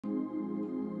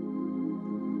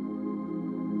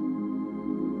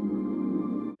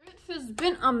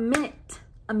been a minute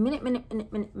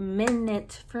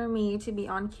for me to be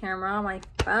on camera. My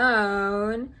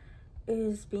phone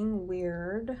is being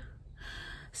weird.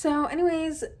 So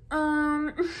anyways,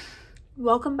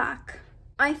 welcome back.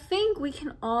 I think we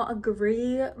can all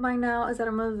agree by now is that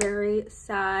I'm a very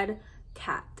sad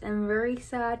cat. I'm a very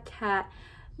sad cat.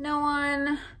 No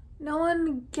one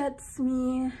gets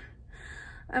me.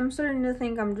 I'm starting to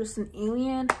think I'm just an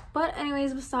alien. But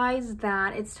anyways, besides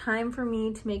that, it's time for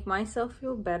me to make myself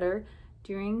feel better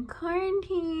during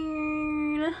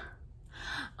quarantine.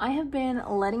 I have been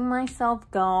letting myself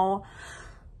go.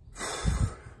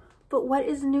 But what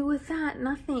is new with that?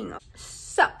 Nothing.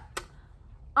 So,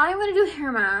 I'm gonna do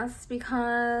hair masks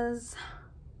because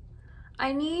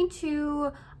I need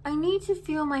to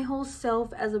feel my whole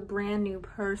self as a brand new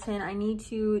person. I need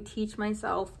to teach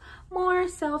myself more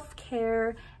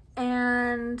self-care,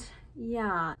 and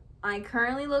yeah, I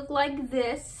currently look like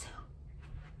this,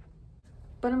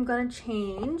 but I'm gonna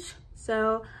change.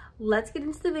 So let's get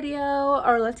into the video,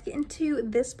 or let's get into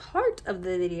this part of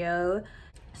the video.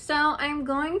 So I'm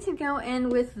going to go in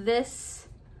with this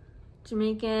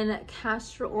Jamaican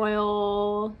castor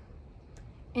oil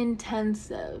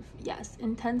intensive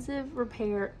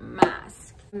repair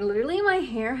mask. Literally my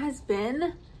hair has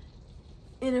been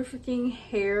in a freaking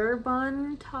hair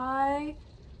bun tie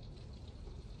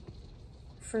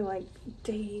for like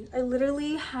days. I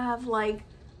literally have like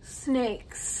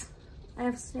snakes. I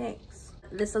have snakes.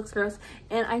 This looks gross,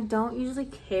 and I don't usually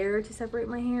care to separate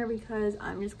my hair because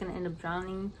I'm just gonna end up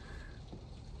drowning.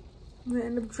 I'm gonna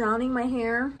end up drowning my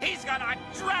hair. He's gonna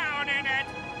drown in it.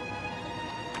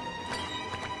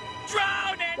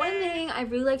 One thing I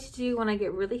really like to do when I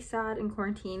get really sad in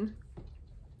quarantine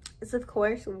is, of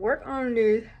course, work on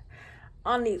these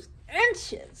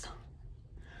inches.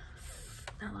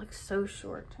 That looks so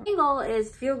short. My goal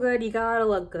is feel good, you gotta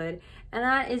look good, and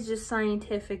that is just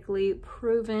scientifically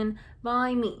proven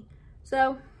by me.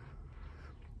 So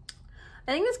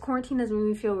I think this quarantine has made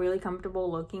me feel really comfortable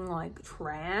looking like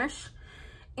trash.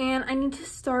 And I need to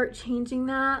start changing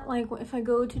that. Like if I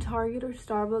go to Target or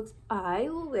Starbucks, I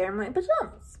will wear my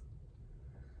pajamas.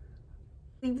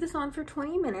 Leave this on for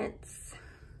 20 minutes.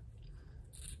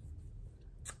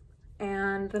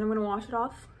 And then I'm gonna wash it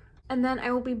off. And then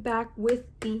I will be back with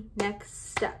the next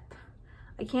step.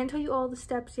 I can't tell you all the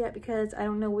steps yet because I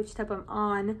don't know which step I'm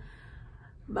on.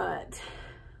 But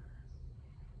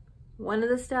one of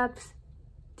the steps,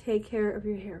 take care of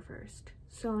your hair first.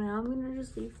 So now I'm gonna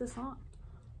just leave this on.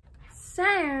 So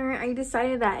I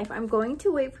decided that if I'm going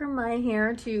to wait for my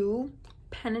hair to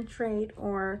penetrate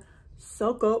or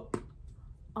soak up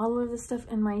all of the stuff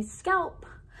in my scalp,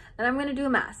 then I'm gonna do a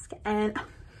mask. And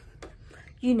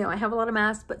you know I have a lot of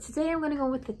masks, but today I'm gonna go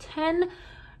with the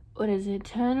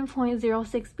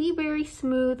 10.06 Be Berry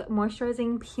Smooth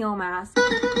Moisturizing Peel Mask.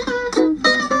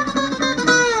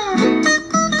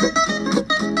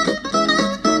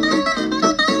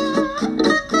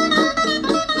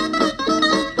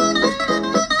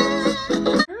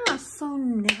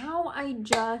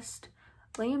 Just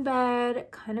lay in bed,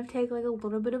 kind of take like a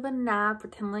little bit of a nap,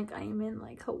 pretend like I'm in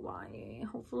like Hawaii,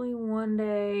 hopefully one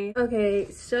day. Okay,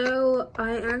 so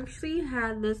I actually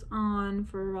had this on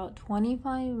for about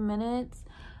 25 minutes.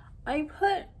 I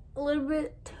put a little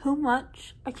bit too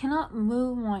much. I cannot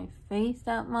move my face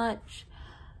that much.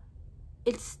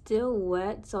 It's still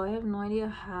wet, so I have no idea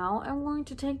how I'm going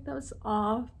to take this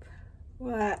off,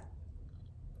 but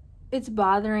it's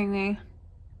bothering me.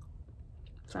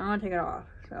 So I'm gonna take it off.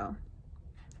 So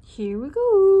here we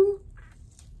go.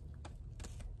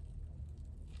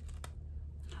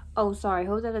 Oh, sorry. I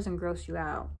hope that doesn't gross you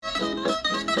out. I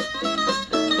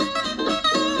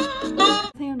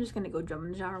think I'm just gonna go jump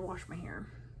in the shower and wash my hair.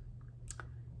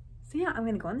 So yeah, I'm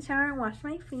gonna go in the shower and wash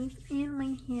my face and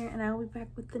my hair, and I will be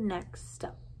back with the next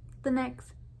step.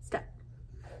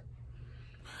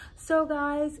 So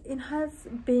guys, it has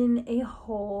been a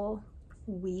whole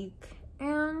week,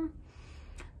 and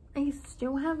I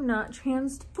still have not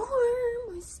transformed.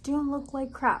 I still look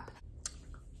like crap.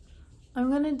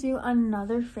 I'm gonna do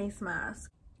another face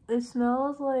mask. It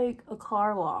smells like a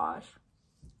car wash.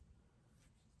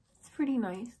 It's pretty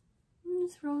nice.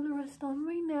 Just roll the rest on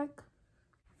my neck.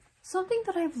 Something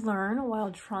that I've learned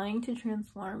while trying to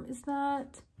transform is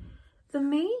that the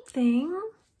main thing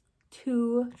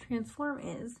to transform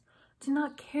is to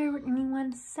not care what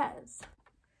anyone says.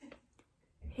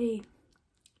 Hey.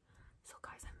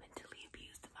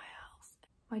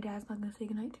 My dad's not gonna say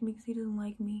goodnight to me because he doesn't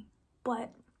like me.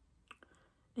 But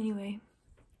anyway,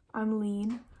 I'm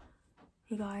lean.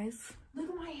 Hey guys, look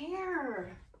at my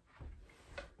hair.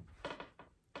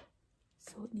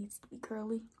 So it needs to be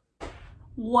curly.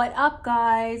 What up,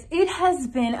 guys? It has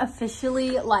been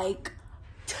officially like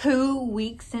 2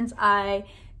 weeks since I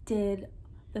did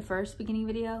the first beginning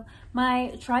video.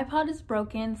 My tripod is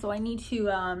broken, so I need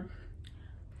to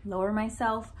lower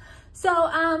myself. So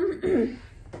I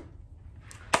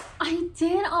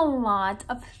did a lot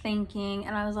of thinking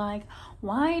and I was like,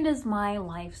 why does my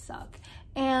life suck?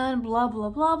 And blah blah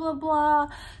blah blah blah.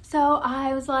 So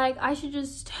I was like, I should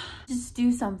just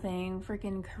do something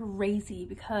freaking crazy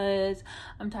because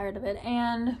I'm tired of it.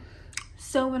 And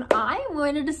so when I'm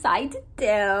going to decide to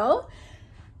do,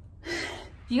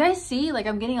 you guys see, like,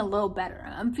 I'm getting a little better.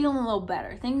 I'm feeling a little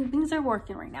better. Things are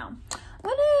working right now. I'm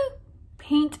gonna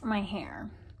paint my hair.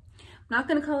 I'm not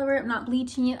gonna color it, I'm not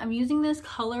bleaching it. I'm using this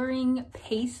coloring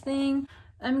paste thing.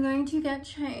 I'm going to get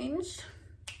changed.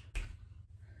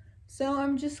 So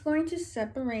I'm just going to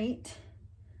separate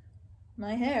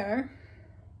my hair.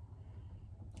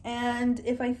 And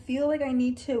if I feel like I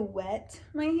need to wet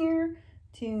my hair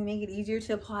to make it easier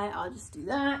to apply, I'll just do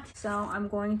that. So I'm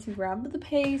going to grab the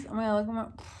paste. I'm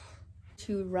gonna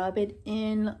to rub it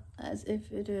in as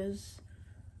if it is.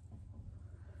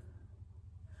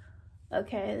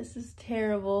 Okay, this is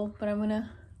terrible, but I'm going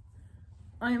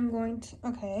to,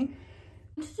 okay.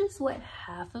 I'm just wet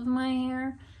half of my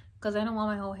hair because I don't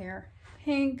want my whole hair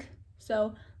pink.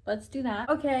 So let's do that.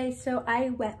 Okay, so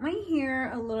I wet my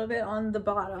hair a little bit on the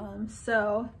bottom.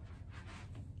 So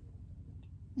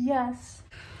yes,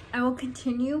 I will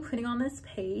continue putting on this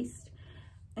paste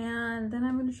and then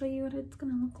I'm going to show you what it's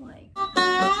going to look like.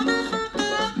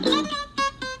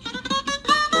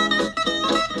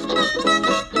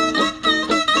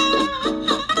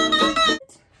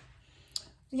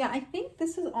 Yeah, I think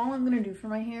this is all I'm going to do for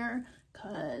my hair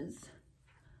because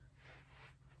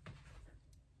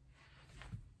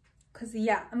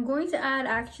yeah, I'm going to add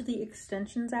actually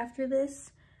extensions after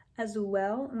this as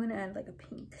well. I'm going to add like a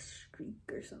pink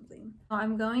streak or something.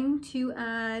 I'm going to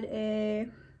add a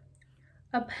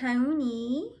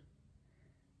pony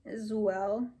as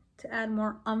well to add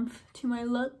more oomph to my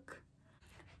look.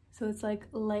 So it's like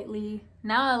lightly,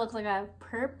 now I look like I have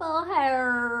purple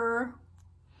hair.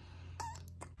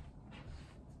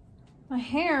 My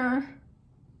hair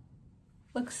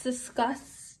looks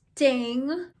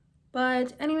disgusting.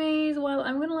 But anyways, well,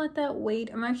 I'm gonna let that wait.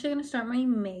 I'm actually gonna start my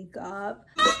makeup.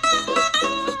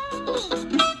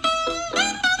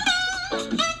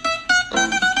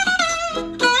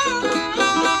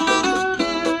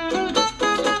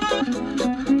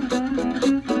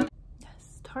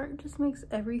 Yes, Tarte just makes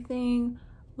everything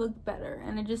look better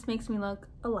and it just makes me look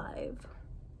alive.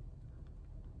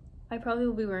 I probably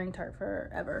will be wearing Tarte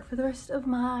forever, for the rest of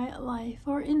my life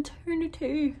or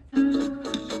eternity.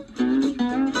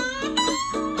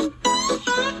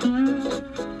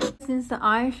 Since the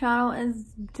eyeshadow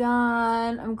is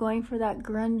done, I'm going for that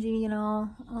grungy, you know,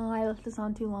 oh, I left this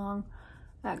on too long.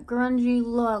 That grungy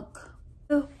look.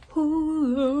 The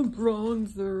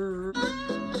bronzer.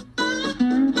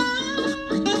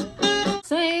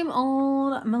 Same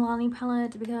old Milani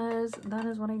palette because that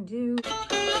is what I do.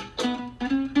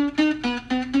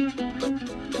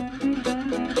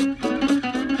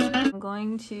 I'm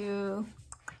going to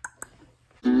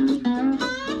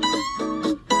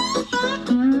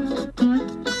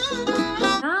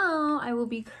now I will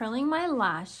be curling my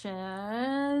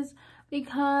lashes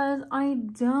because I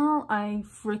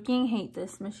freaking hate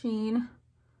this machine.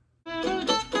 Then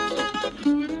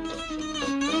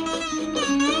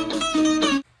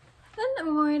I'm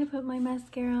going to put my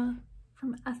mascara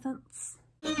from Essence.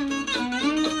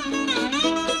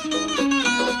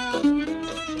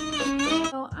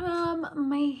 So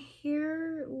my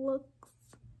hair looks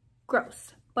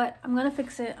gross, but I'm gonna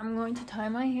fix it. I'm going to tie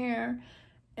my hair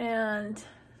and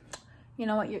you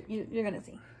know what, you're gonna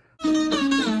see.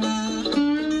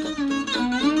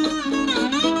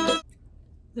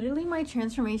 Literally my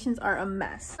transformations are a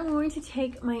mess. I'm going to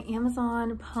take my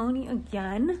Amazon pony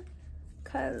again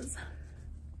because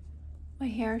my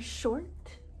hair is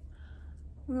short.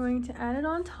 I'm going to add it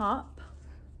on top.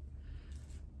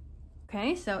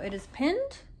 Okay, so it is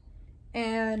pinned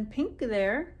and pink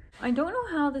there. I don't know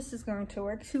how this is going to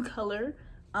work to color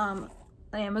an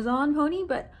Amazon pony,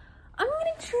 but I'm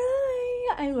gonna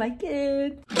try. I like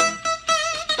it.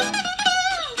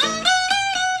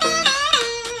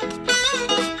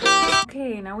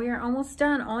 Okay, now we are almost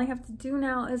done. All I have to do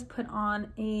now is put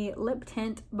on a lip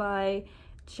tint by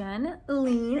Jen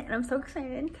Lean, and I'm so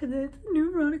excited because it's a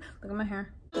new product. Look at my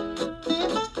hair.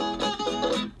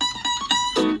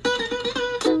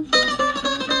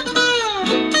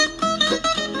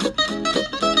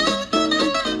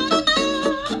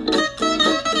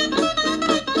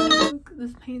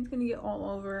 This paint's gonna get all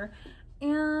over,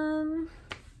 and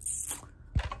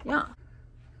yeah.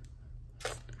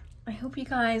 I hope you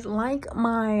guys like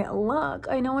my look.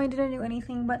 I know I didn't do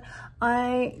anything, but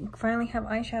I finally have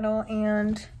eyeshadow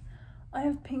and I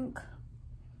have pink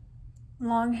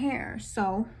long hair.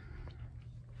 So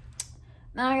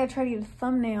now I gotta try to get a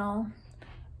thumbnail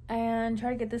and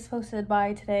try to get this posted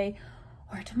by today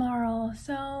or tomorrow.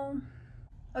 So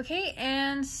okay,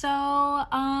 and so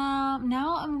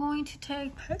now I'm going to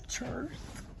take pictures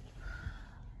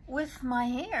with my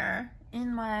hair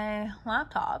in my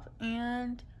laptop,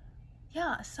 and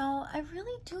yeah, so I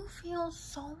really do feel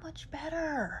so much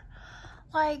better.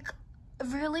 Like,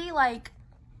 really, like,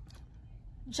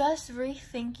 just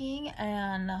rethinking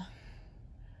and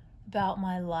about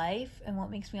my life and what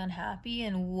makes me unhappy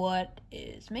and what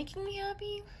is making me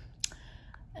happy.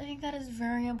 I think that is a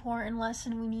very important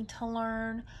lesson we need to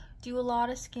learn. Do a lot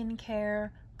of skincare,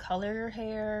 color your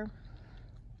hair,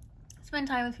 spend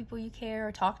time with people you care,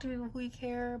 or talk to people who you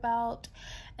care about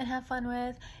and have fun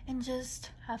with, and just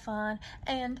have fun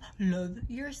and love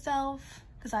yourself,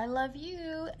 because I love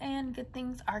you and good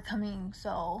things are coming.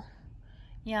 So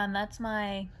yeah, and that's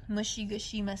my mushy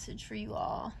gushy message for you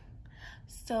all.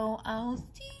 So I'll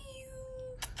see